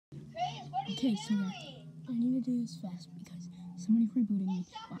Okay, so I need to do this fast because somebody's rebooting me.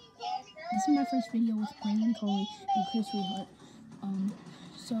 Wow. This is my first video with Brandon Coley and Chris Rehart.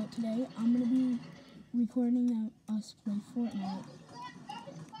 So today I'm gonna be recording us play Fortnite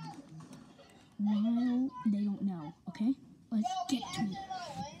while they don't know. Okay, let's get to it.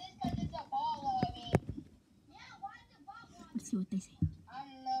 Let's see what they say.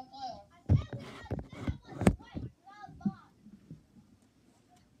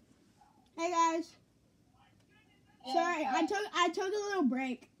 Hey guys. Sorry, I took a little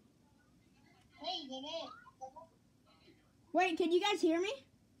break. Hey, you didn't. Wait, can you guys hear me?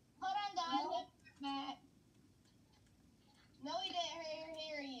 Hold on, guys. Matt. No, we didn't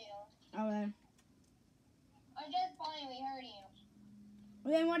hear you. Okay. I'm just playing. We heard you.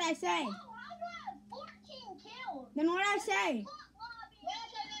 Well, then what'd I say? Oh, I got 14 kills. Then what'd I say? Yeah,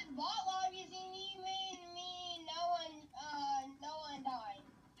 so this bot lobby is in you and me. No one died.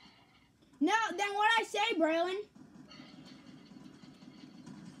 No, then what'd I say, Braylon?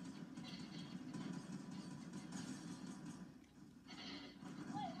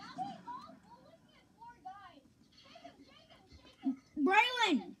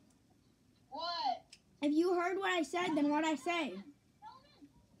 Braylon! What? If you heard what I said, then what'd I say?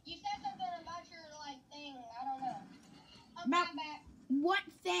 You said something about your, thing. I don't know. About back. what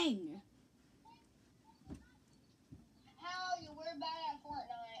thing? How you were bad at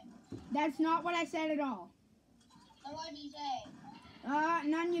Fortnite. That's not what I said at all. And what did you say?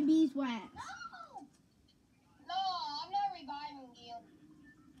 None of your beeswax. No! No, I'm not reviving you.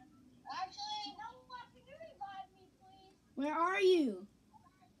 Actually, no, can you revive me, please? Where are you?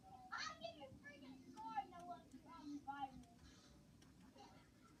 I'll give you a freaking scar and I'll let you revive me.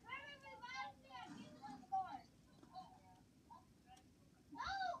 Whoever revives me, I'll give you a scar. No,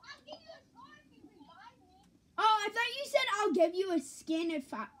 I'll give you a scar if you revive me. Oh, I thought you said I'll give you a skin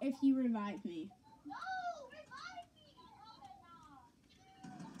if you revive me. No, revive me.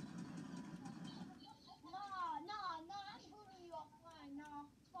 No, I'm booting you offline.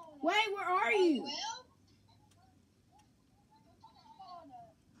 No. Wait, where are you?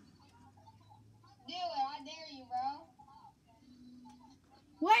 Do it, I dare you, bro.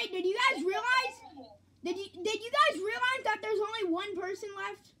 Wait, did you guys realize? Did you guys realize that there's only one person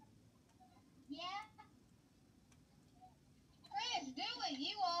left? Yeah. Chris, do it.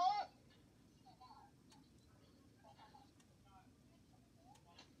 You won't.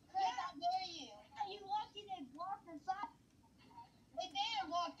 Chris, I dare you. You walked in and blocked the side. They didn't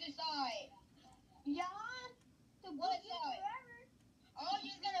block the side. Yeah. What side? Oh,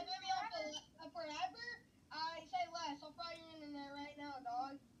 you're gonna put me off forever? I say less. I'll fry your internet right now,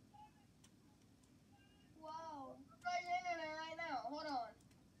 dog. Whoa. I'll fry your internet right now. Hold on.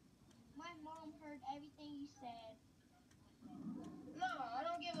 My mom heard everything you said. No, I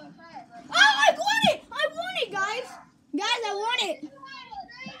don't give a crap. Right now. Oh, I won it! I won it, guys! Guys, I won it!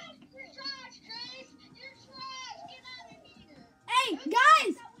 You're trash, Chris! You're trash! Get out of here! Hey,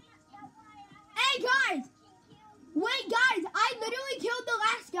 guys! Hey, guys! Wait, guys, I literally killed the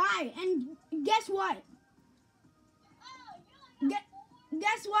last guy, and guess what?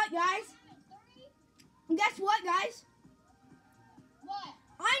 Guess what, guys? Guess what, guys? What?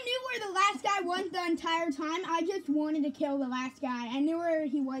 I knew where the last guy was the entire time. I just wanted to kill the last guy. I knew where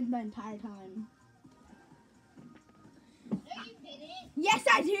he was the entire time. No, you didn't. Yes,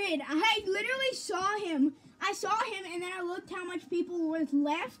 I did. I literally saw him. I saw him, and then I looked how much people was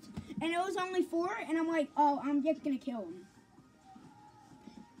left, and it was only 4, and I'm like, oh, I'm just going to kill him.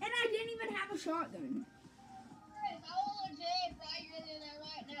 And I didn't even have a shotgun. Chris, I will legit fry your internet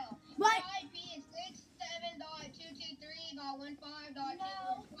right now. But My IP is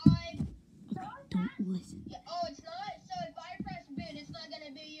 67.223.15.215. don't listen. Yeah, oh, it's not? So if I press boot, it's not going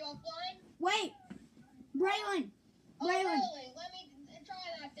to be you offline? Wait, Braylon. Oh, really? Let me try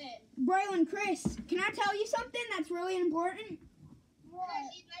that then. Braylon, Chris, can I tell you something that's really important?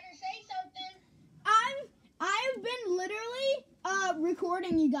 Chris, you better say something. I've been literally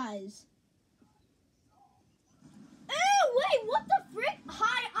recording you guys. Oh, wait, what the frick?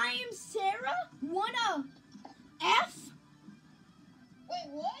 Hi, I am Sarah. Wanna F? Wait,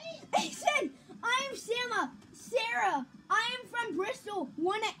 what? He said, I am Sarah. I am from Bristol.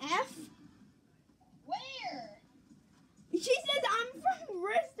 Wanna F? Where? She says I'm from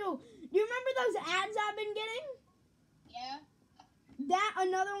Bristol. Do you remember those ads I've been getting? Yeah. That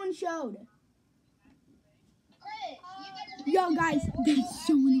another one showed. Chris, you better say Yo, guys, something or that's you'll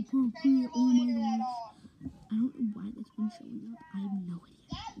so actually inappropriate. turn your Oh whole my internet gosh. off. I don't know why that's been showing up. I have no idea.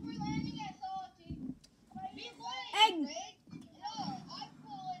 That's for landing at Salty. Be quiet, Hey. Chris. No, I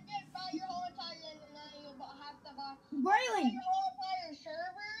will legit buy your whole entire internet. You'll have to buy Braylon. your whole entire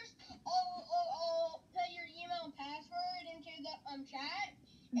servers.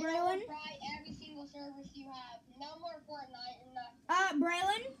 Braylon? Try every single service you have. No more Fortnite and nothing.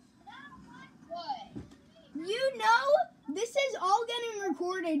 Braylon? What? You know, this is all getting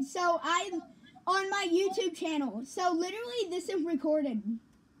recorded, on my YouTube channel. So literally, this is recorded.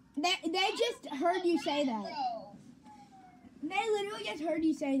 They just heard you say that. Bro. They literally just heard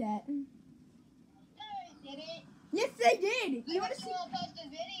you say that. No, they didn't. Yes, they did. I You want bet to you see? won't post a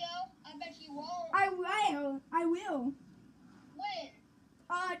video. I bet you won't. I will. When?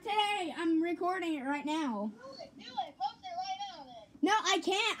 Today I'm recording it right now. Do it. Post it right now then. No, I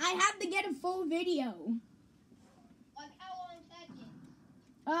can't. I have to get a full video. Like how long seconds?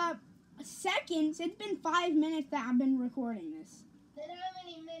 Seconds. It's been 5 minutes that I've been recording this. Then how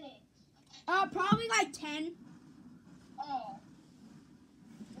many minutes? Probably like 10. Oh.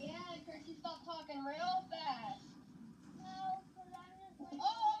 Yeah, Chrissy, stop talking real fast. No, because I'm just like...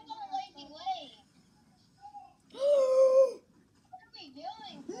 Oh, I'm going lazy lake. What are we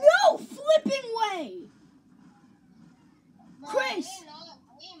doing? No flipping way! Bro, Chris!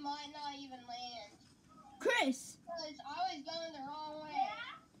 We might not even land. Chris! Because I was going the wrong way.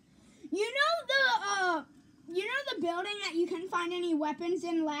 You know the building that you couldn't find any weapons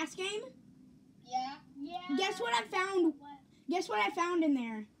in last game? Yeah? Yeah. Guess what I found? Guess what I found in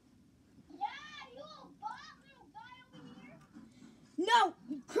there? Yeah, you little guy over here. No,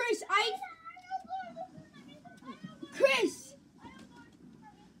 Chris, Chris!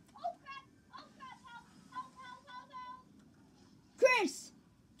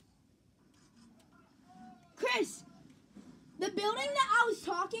 Chris! The building that I was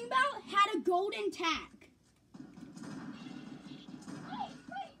talking about had a golden tack.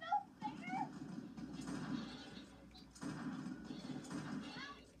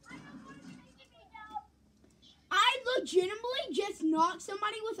 I legitimately just knocked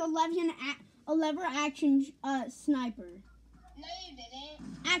somebody with a lever action sniper. No, you didn't.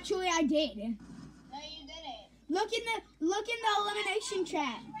 Actually, I did. No, you didn't. Look in the elimination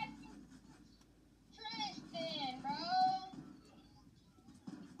chat. Tristan, bro.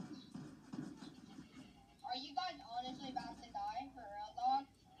 Are you guys honestly about to die for real, dog?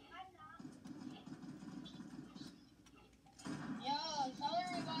 I'm not. Yo, someone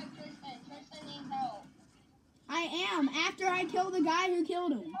revive Tristan. Tristan needs help. I am, after I kill the guy who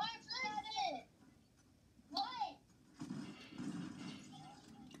killed him. Revive Tristan! What?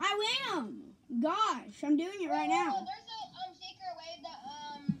 I am. Gosh, I'm doing it right now. There's a secret way that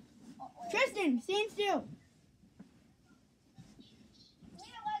Tristan, stand still.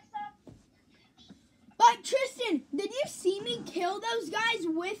 But Tristan, did you see me kill those guys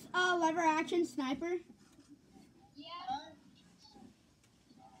with a lever action sniper? Yeah.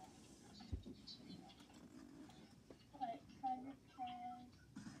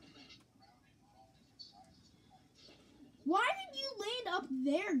 Why did you land up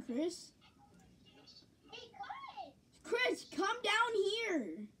there, Chris? Because. Chris, come down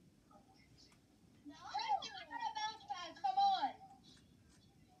here. No. Tristan, I got a bounce pad. Come on.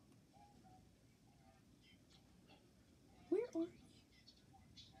 Where are you?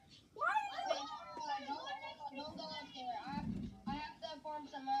 Why? Don't go up there. I have to form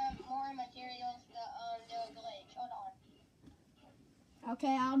some more materials to do a glitch. Hold on.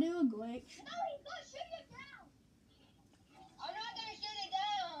 Okay, I'll do a glitch. No, he's gonna shoot it down. I'm not gonna shoot it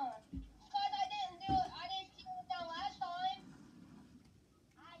down. Because I didn't shoot it down last time.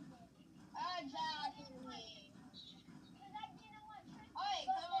 I did. Exactly. Because I didn't want Tristan. Alright,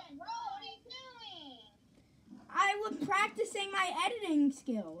 come on, bro. What are you doing? I was practicing my editing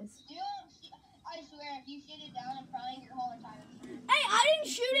skills. I swear, if you shoot it down, I'm crying your whole entire stream. Hey, I didn't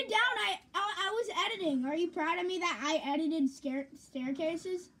shoot it down. I was editing. Are you proud of me that I edited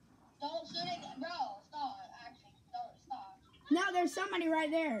staircases? Don't shoot it, bro. Stop. Actually, don't stop. No, there's somebody right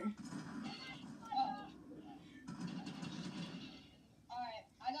there. Oh. Alright,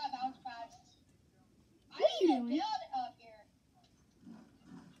 I got bounce pads. What are you I need to doing? build up here.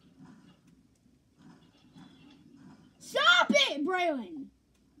 Stop it, Braylon.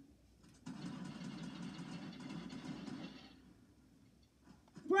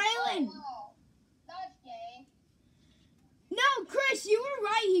 Braylon. Oh, that's gay. No, Chris, you were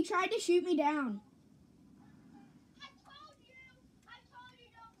right. He tried to shoot me down. I told you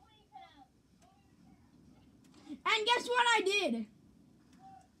don't believe him. And guess what I did?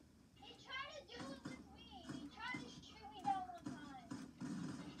 He tried to do it with me. He tried to shoot me down one time.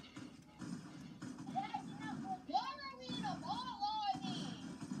 And then I did not believe. Why are we in a ball lobby?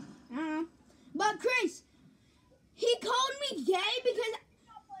 I don't know. But Chris, he called me gay because...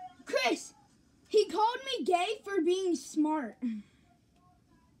 Chris, he called me gay for being smart.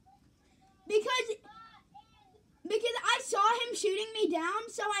 Because I saw him him shooting me down,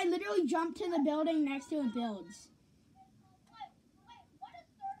 so I literally jumped to the building next to it builds.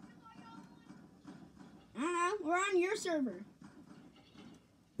 I don't know. We're on your server.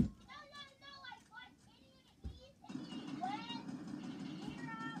 I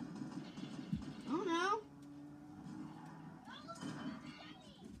don't know.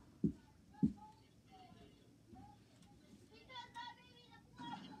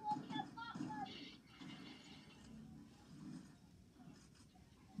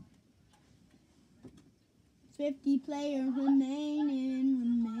 $50 players remaining.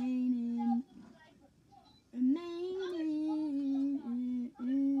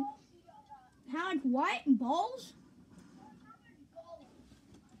 How, like, what? Balls?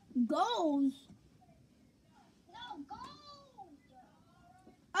 Goals? No, gold!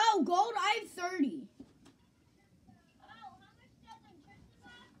 Oh, gold, I have 30. Oh, how much does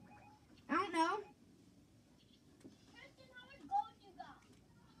Tristan have? I don't know. Tristan, how much gold you got?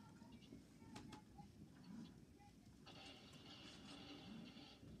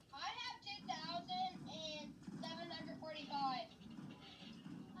 I have 2,745.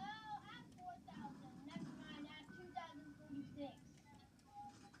 Oh, I have 4,000. Never mind, I have 2,046.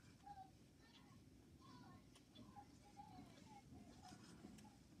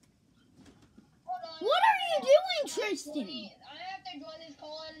 Hold on. What are you doing, Tristan? I have to join this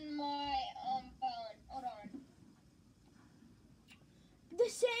call on my phone. Hold on. The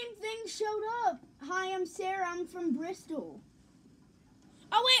same thing showed up. Hi, I'm Sarah. I'm from Bristol.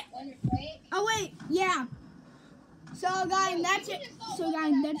 Oh, wait. When you're quick. Oh, wait. Yeah. So, guys, that's it. So,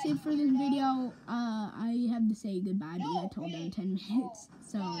 guys, that's it for this video. I have to say goodbye because I told them 10 minutes.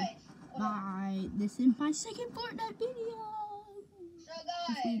 So, bye. This is my second Fortnite video. So,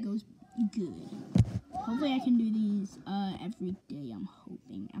 Hopefully it guys. goes good. Hopefully I can do these every day, I'm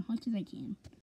hoping. As much as I can.